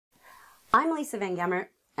I'm Lisa Van Gemert,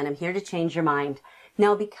 and I'm here to change your mind.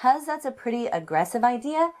 Now, because that's a pretty aggressive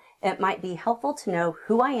idea, it might be helpful to know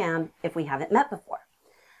who I am if we haven't met before.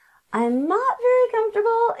 I'm not very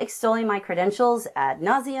comfortable extolling my credentials ad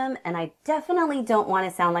nauseum, and I definitely don't want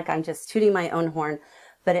to sound like I'm just tooting my own horn,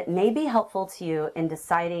 but it may be helpful to you in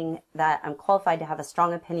deciding that I'm qualified to have a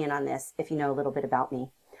strong opinion on this if you know a little bit about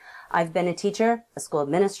me. I've been a teacher, a school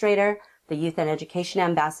administrator, the Youth and Education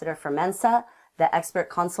Ambassador for Mensa, the expert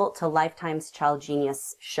consult to Lifetime's Child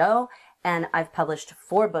Genius show, and I've published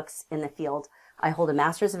 4 books in the field. I hold a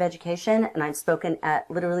Master's of Education, and I've spoken at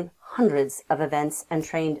literally hundreds of events and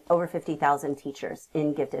trained over 50,000 teachers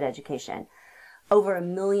in gifted education. Over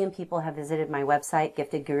 1 million people have visited my website,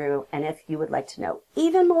 Gifted Guru, and if you would like to know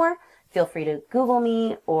even more, feel free to Google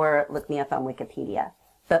me or look me up on Wikipedia.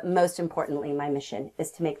 But most importantly, my mission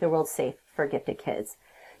is to make the world safe for gifted kids.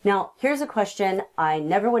 Now, here's a question I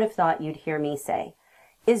never would have thought you'd hear me say.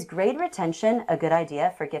 Is grade retention a good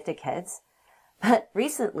idea for gifted kids? But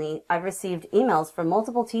recently, I've received emails from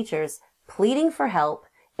multiple teachers pleading for help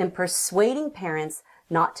in persuading parents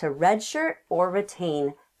not to redshirt or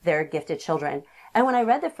retain their gifted children. And when I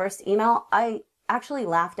read the first email, I actually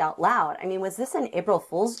laughed out loud. I mean, was this an April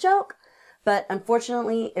Fool's joke? But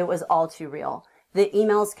unfortunately, it was all too real. The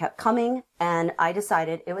emails kept coming, and I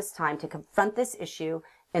decided it was time to confront this issue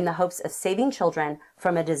in the hopes of saving children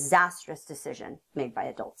from a disastrous decision made by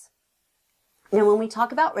adults. Now, when we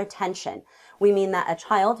talk about retention, we mean that a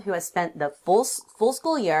child who has spent the full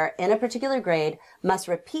school year in a particular grade must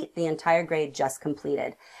repeat the entire grade just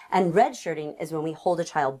completed. And redshirting is when we hold a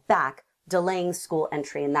child back, delaying school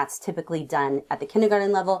entry, and that's typically done at the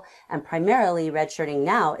kindergarten level, and primarily redshirting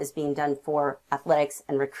now is being done for athletics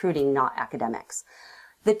and recruiting, not academics.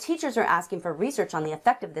 The teachers are asking for research on the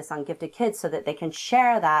effect of this on gifted kids so that they can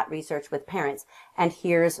share that research with parents, and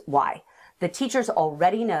here's why. The teachers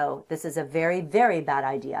already know this is a very, very bad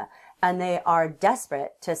idea, and they are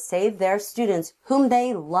desperate to save their students, whom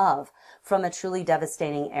they love, from a truly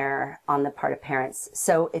devastating error on the part of parents.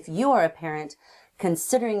 So if you are a parent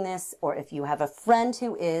considering this, or if you have a friend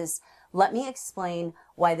who is, let me explain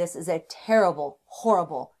why this is a terrible,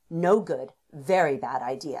 horrible, no good, very bad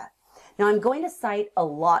idea. Now, I'm going to cite a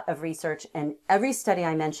lot of research, and every study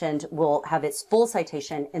I mentioned will have its full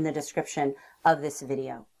citation in the description of this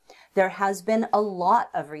video. There has been a lot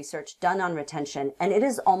of research done on retention, and it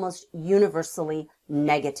is almost universally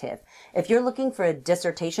negative. If you're looking for a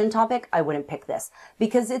dissertation topic, I wouldn't pick this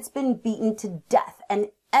because it's been beaten to death, and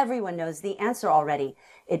everyone knows the answer already.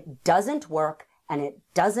 It doesn't work, and it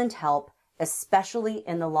doesn't help, especially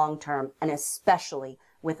in the long term, and especially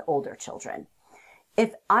with older children.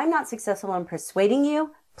 If I'm not successful in persuading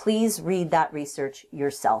you, please read that research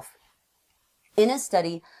yourself. In a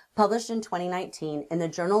study published in 2019 in the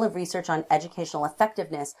Journal of Research on Educational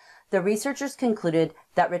Effectiveness, the researchers concluded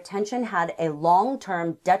that retention had a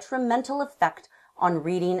long-term detrimental effect on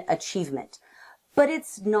reading achievement. But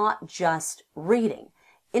it's not just reading.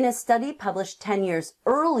 In a study published 10 years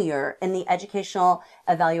earlier in the Educational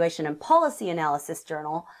Evaluation and Policy Analysis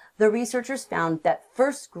Journal, the researchers found that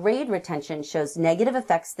first grade retention shows negative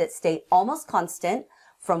effects that stay almost constant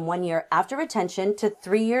from 1 year after retention to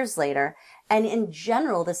 3 years later. And in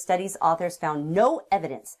general, the study's authors found no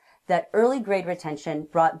evidence that early grade retention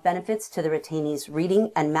brought benefits to the retainees'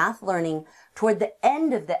 reading and math learning toward the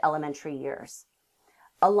end of the elementary years.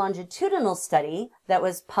 A longitudinal study that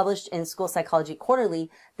was published in School Psychology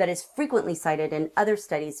Quarterly that is frequently cited in other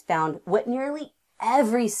studies found what nearly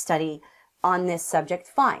every study on this subject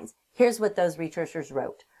finds. Here's what those researchers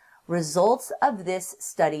wrote. Results of this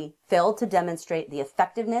study failed to demonstrate the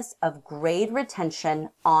effectiveness of grade retention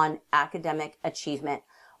on academic achievement.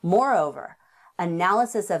 Moreover,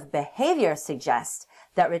 analysis of behavior suggests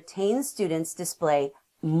that retained students display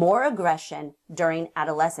more aggression during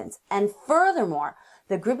adolescence. And furthermore,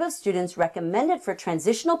 the group of students recommended for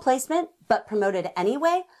transitional placement but promoted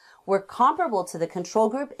anyway were comparable to the control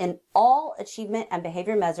group in all achievement and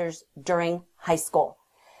behavior measures during high school.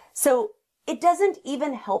 So it doesn't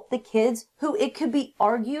even help the kids who it could be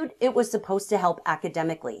argued it was supposed to help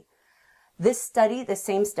academically. This study, the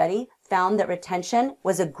same study, found that retention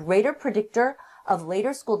was a greater predictor of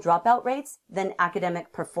later school dropout rates than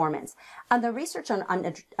academic performance. And the research on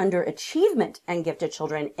underachievement and gifted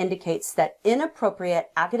children indicates that inappropriate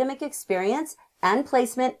academic experience and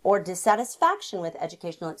placement or dissatisfaction with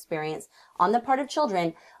educational experience on the part of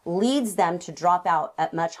children leads them to drop out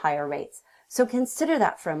at much higher rates. So consider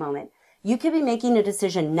that for a moment. You could be making a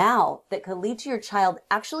decision now that could lead to your child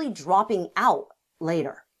actually dropping out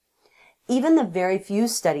later. Even the very few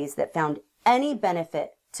studies that found any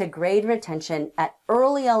benefit to grade retention at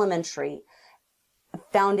early elementary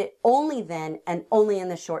found it only then and only in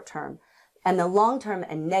the short term, and the long-term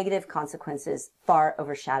and negative consequences far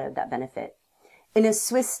overshadowed that benefit. In a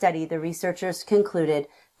Swiss study, the researchers concluded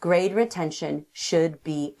grade retention should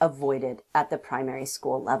be avoided at the primary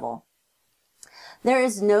school level. There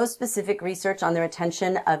is no specific research on the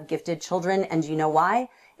retention of gifted children, and you know why?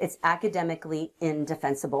 It's academically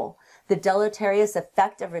indefensible. The deleterious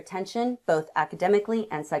effect of retention, both academically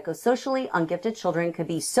and psychosocially, on gifted children could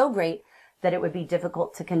be so great that it would be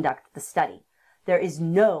difficult to conduct the study. There is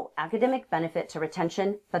no academic benefit to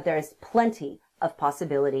retention, but there is plenty of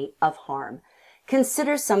possibility of harm.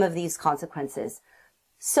 Consider some of these consequences.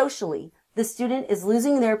 Socially, the student is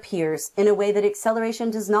losing their peers in a way that acceleration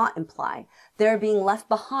does not imply. They're being left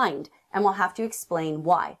behind and will have to explain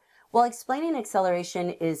why. While explaining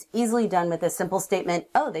acceleration is easily done with a simple statement,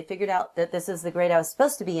 oh, they figured out that this is the grade I was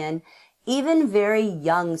supposed to be in, even very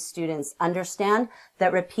young students understand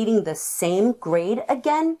that repeating the same grade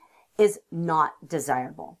again is not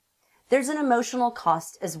desirable. There's an emotional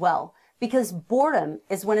cost as well, because boredom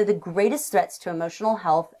is one of the greatest threats to emotional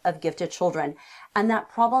health of gifted children, and that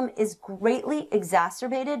problem is greatly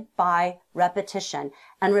exacerbated by repetition,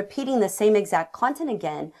 and repeating the same exact content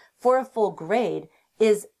again for a full grade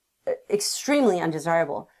is extremely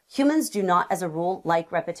undesirable. Humans do not, as a rule,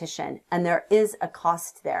 like repetition, and there is a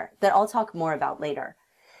cost there that I'll talk more about later.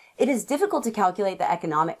 It is difficult to calculate the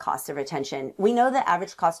economic cost of retention. We know the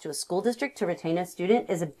average cost to a school district to retain a student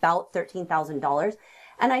is about $13,000,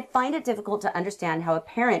 and I find it difficult to understand how a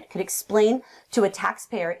parent could explain to a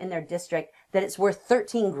taxpayer in their district that it's worth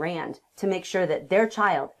 13 grand to make sure that their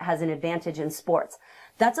child has an advantage in sports.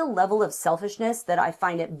 That's a level of selfishness that I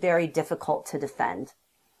find it very difficult to defend.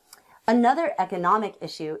 Another economic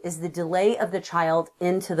issue is the delay of the child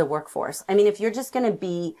into the workforce. I mean, if you're just going to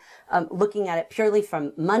be looking at it purely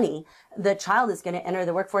from money, the child is going to enter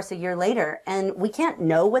the workforce a year later, and we can't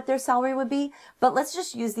know what their salary would be, but let's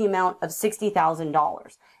just use the amount of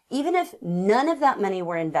 $60,000. Even if none of that money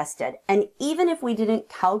were invested, and even if we didn't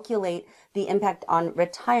calculate the impact on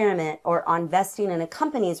retirement or on vesting in a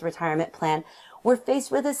company's retirement plan, we're faced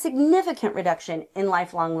with a significant reduction in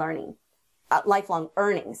lifelong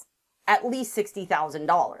earnings. At least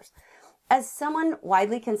 $60,000. As someone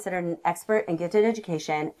widely considered an expert in gifted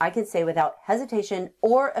education, I can say without hesitation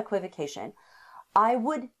or equivocation, I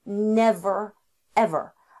would never,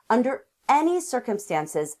 ever, under any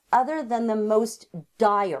circumstances other than the most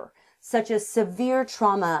dire, such as severe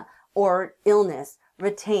trauma or illness,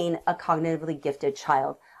 retain a cognitively gifted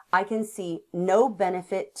child. I can see no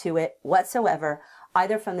benefit to it whatsoever,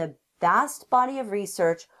 either from the vast body of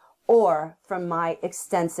research or from my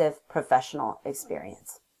extensive professional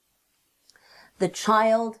experience. The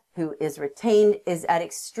child who is retained is at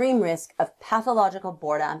extreme risk of pathological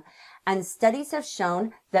boredom, and studies have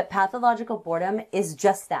shown that pathological boredom is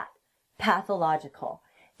just that, pathological.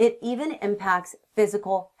 It even impacts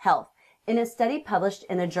physical health. In a study published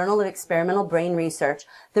in the Journal of Experimental Brain Research,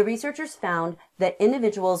 the researchers found that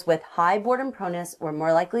individuals with high boredom proneness were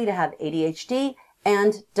more likely to have ADHD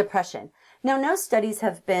and depression. Now, no studies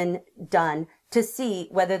have been done to see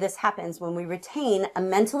whether this happens when we retain a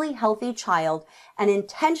mentally healthy child and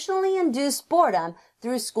intentionally induce boredom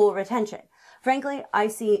through school retention. Frankly, I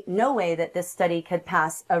see no way that this study could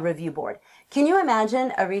pass a review board. Can you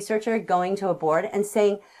imagine a researcher going to a board and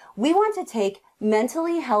saying, we want to take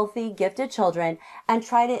mentally healthy, gifted children and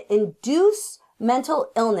try to induce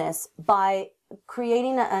mental illness by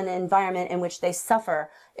creating an environment in which they suffer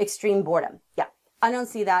extreme boredom? Yeah. I don't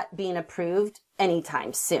see that being approved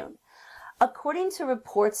anytime soon. According to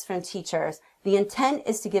reports from teachers, the intent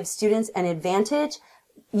is to give students an advantage,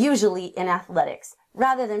 usually in athletics,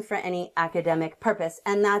 rather than for any academic purpose.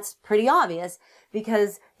 And that's pretty obvious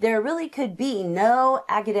because there really could be no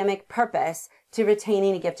academic purpose to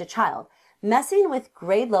retaining a gifted child. Messing with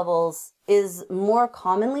grade levels is more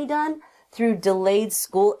commonly done through delayed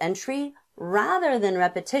school entry rather than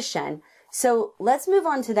repetition. So let's move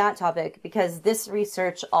on to that topic because this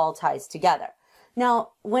research all ties together.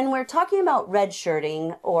 Now, when we're talking about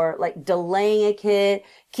redshirting or like delaying a kid,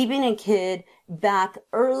 keeping a kid back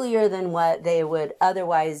earlier than what they would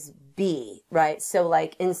otherwise be, right? So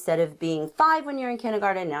like instead of being 5 when you're in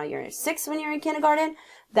kindergarten, now you're 6 when you're in kindergarten.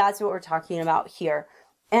 That's what we're talking about here.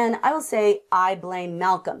 And I will say I blame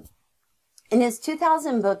Malcolm. In his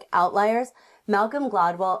 2000 book, Outliers, Malcolm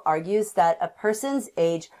Gladwell argues that a person's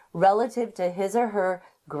age relative to his or her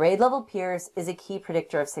grade level peers is a key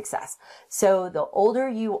predictor of success. So the older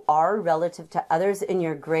you are relative to others in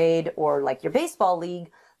your grade or like your baseball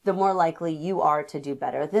league, the more likely you are to do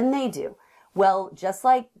better than they do. Well, just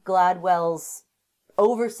like Gladwell's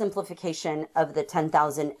oversimplification of the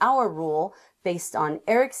 10,000 hour rule based on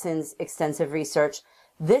Erickson's extensive research,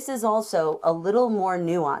 this is also a little more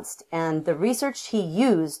nuanced, and the research he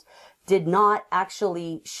used did not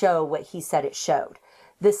actually show what he said it showed.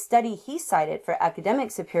 The study he cited for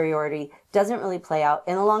academic superiority doesn't really play out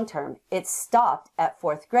in the long term. It stopped at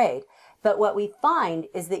 4th grade. But what we find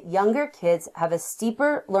is that younger kids have a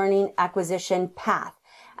steeper learning acquisition path,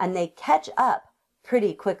 and they catch up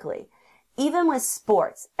pretty quickly. Even with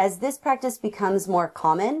sports, as this practice becomes more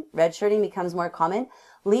common, redshirting becomes more common,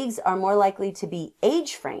 leagues are more likely to be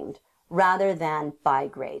age-framed rather than by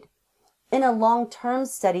grade. In a long-term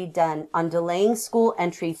study done on delaying school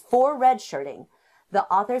entry for redshirting, the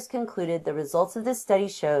authors concluded the results of this study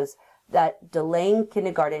shows that delaying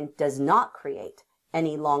kindergarten does not create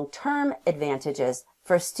any long-term advantages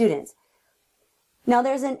for students. Now,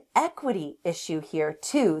 there's an equity issue here,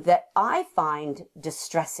 too, that I find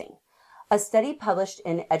distressing. A study published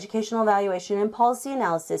in Educational Evaluation and Policy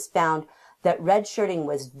Analysis found that redshirting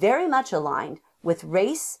was very much aligned with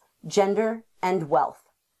race, gender, and wealth.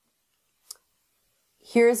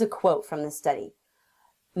 Here's a quote from the study.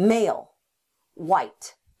 Male,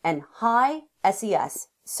 white, and high SES,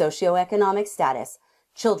 socioeconomic status,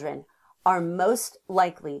 children are most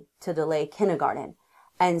likely to delay kindergarten,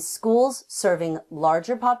 and schools serving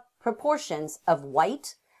larger proportions of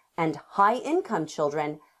white and high-income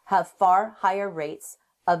children have far higher rates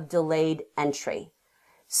of delayed entry.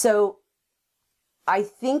 So I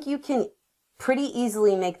think you can pretty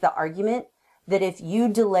easily make the argument that if you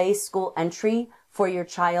delay school entry for your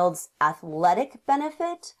child's athletic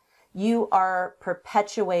benefit, you are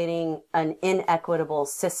perpetuating an inequitable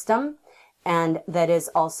system, and that is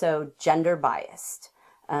also gender biased.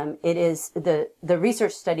 It is the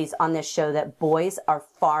research studies on this show that boys are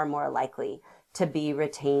far more likely to be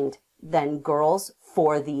retained than girls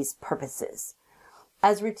for these purposes.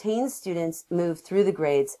 As retained students move through the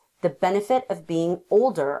grades, the benefit of being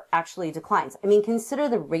older actually declines. I mean, consider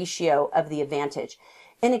the ratio of the advantage.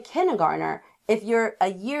 In a kindergartner, if you're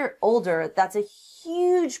a year older, that's a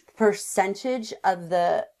huge percentage of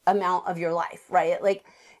the amount of your life, right? Like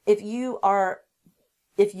if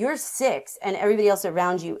you're 6 and everybody else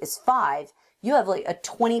around you is 5, you have like a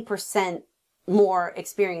 20% more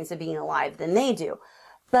experience of being alive than they do.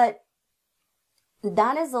 But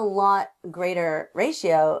that is a lot greater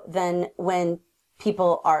ratio than when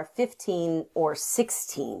people are 15 or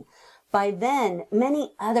 16. By then,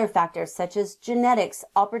 many other factors such as genetics,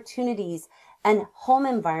 opportunities, and home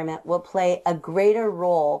environment will play a greater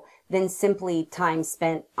role than simply time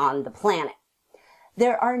spent on the planet.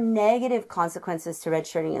 There are negative consequences to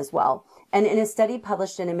redshirting as well. And in a study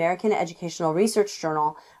published in American Educational Research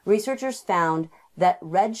Journal, researchers found that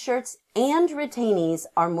redshirts and retainees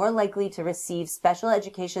are more likely to receive special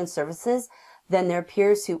education services than their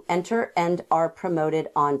peers who enter and are promoted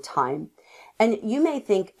on time. And you may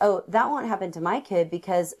think, oh, that won't happen to my kid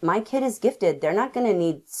because my kid is gifted. They're not going to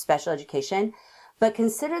need special education. But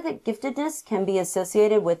consider that giftedness can be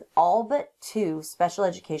associated with all but 2 special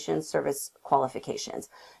education service qualifications.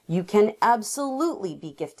 You can absolutely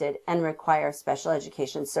be gifted and require special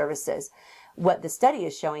education services. What the study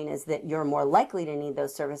is showing is that you're more likely to need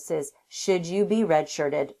those services should you be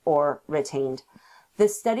redshirted or retained. The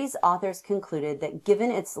study's authors concluded that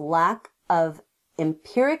given its lack of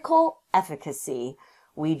empirical efficacy,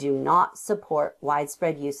 we do not support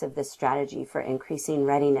widespread use of this strategy for increasing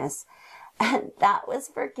readiness. And that was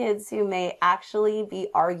for kids who may actually be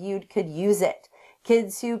argued could use it.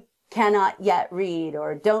 Kids who cannot yet read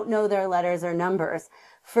or don't know their letters or numbers.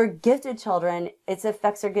 For gifted children, its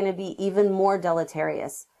effects are going to be even more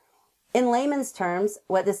deleterious. In layman's terms,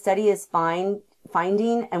 what the study is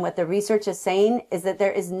finding and what the research is saying is that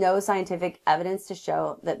there is no scientific evidence to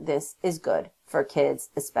show that this is good for kids,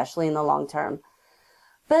 especially in the long term.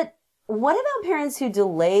 But what about parents who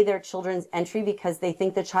delay their children's entry because they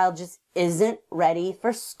think the child just isn't ready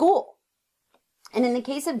for school? And in the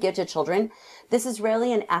case of gifted children, this is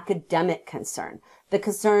rarely an academic concern. The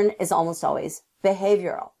concern is almost always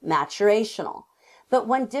behavioral, maturational. But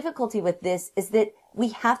one difficulty with this is that we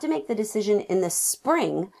have to make the decision in the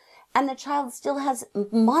spring, and the child still has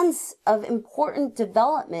months of important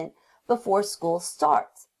development before school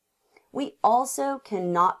starts. We also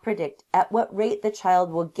cannot predict at what rate the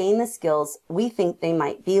child will gain the skills we think they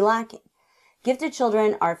might be lacking. Gifted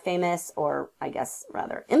children are famous, or I guess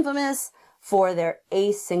rather infamous, for their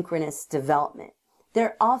asynchronous development.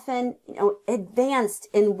 They're often, advanced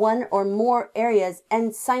in one or more areas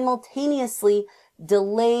and simultaneously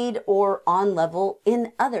delayed or on level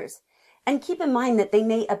in others. And keep in mind that they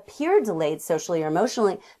may appear delayed socially or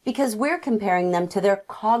emotionally because we're comparing them to their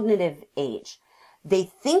cognitive age. They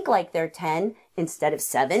think like they're 10 instead of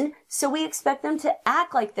 7, so we expect them to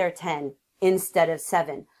act like they're 10 instead of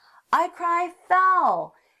 7. I cry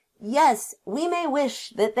foul. Yes, we may wish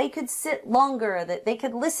that they could sit longer, that they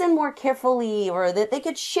could listen more carefully, or that they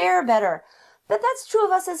could share better. But that's true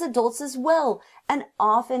of us as adults as well. And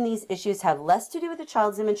often these issues have less to do with a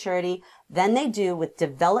child's immaturity than they do with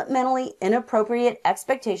developmentally inappropriate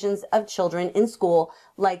expectations of children in school,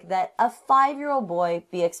 like that a 5-year-old boy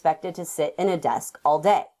be expected to sit in a desk all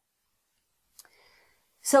day.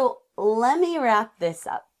 So let me wrap this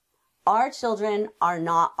up. Our children are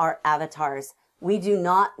not our avatars. We do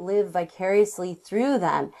not live vicariously through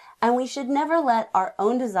them, and we should never let our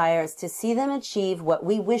own desires to see them achieve what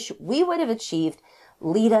we wish we would have achieved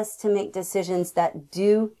lead us to make decisions that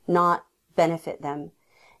do not benefit them.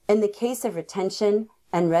 In the case of retention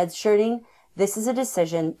and redshirting, this is a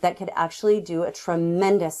decision that could actually do a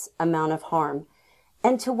tremendous amount of harm.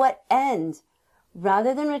 And to what end?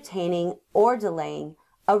 Rather than retaining or delaying,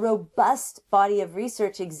 a robust body of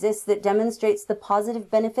research exists that demonstrates the positive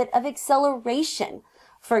benefit of acceleration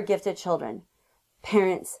for gifted children.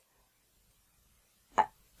 Parents,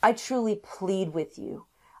 I truly plead with you.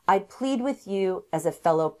 I plead with you as a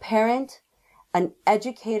fellow parent, an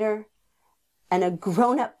educator, and a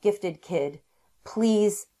grown-up gifted kid.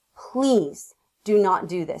 Please, please do not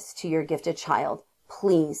do this to your gifted child.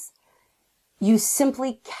 Please. You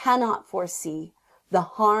simply cannot foresee the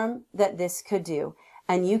harm that this could do.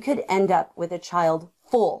 And you could end up with a child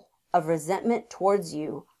full of resentment towards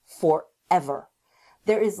you forever.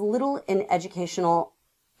 There is little in education or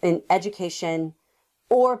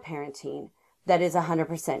parenting that is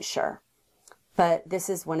 100% sure. But this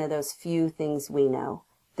is one of those few things we know.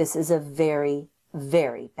 This is a very,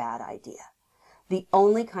 very bad idea. The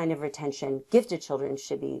only kind of retention gifted children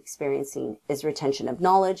should be experiencing is retention of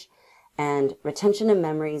knowledge and retention of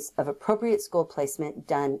memories of appropriate school placement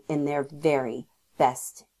done in their very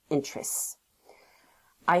best interests.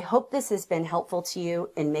 I hope this has been helpful to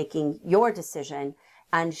you in making your decision,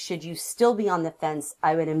 and should you still be on the fence,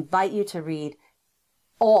 I would invite you to read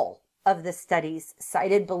all of the studies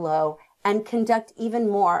cited below and conduct even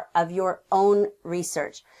more of your own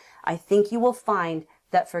research. I think you will find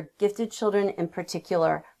that for gifted children in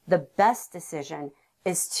particular, the best decision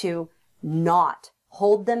is to not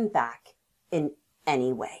hold them back in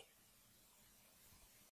any way.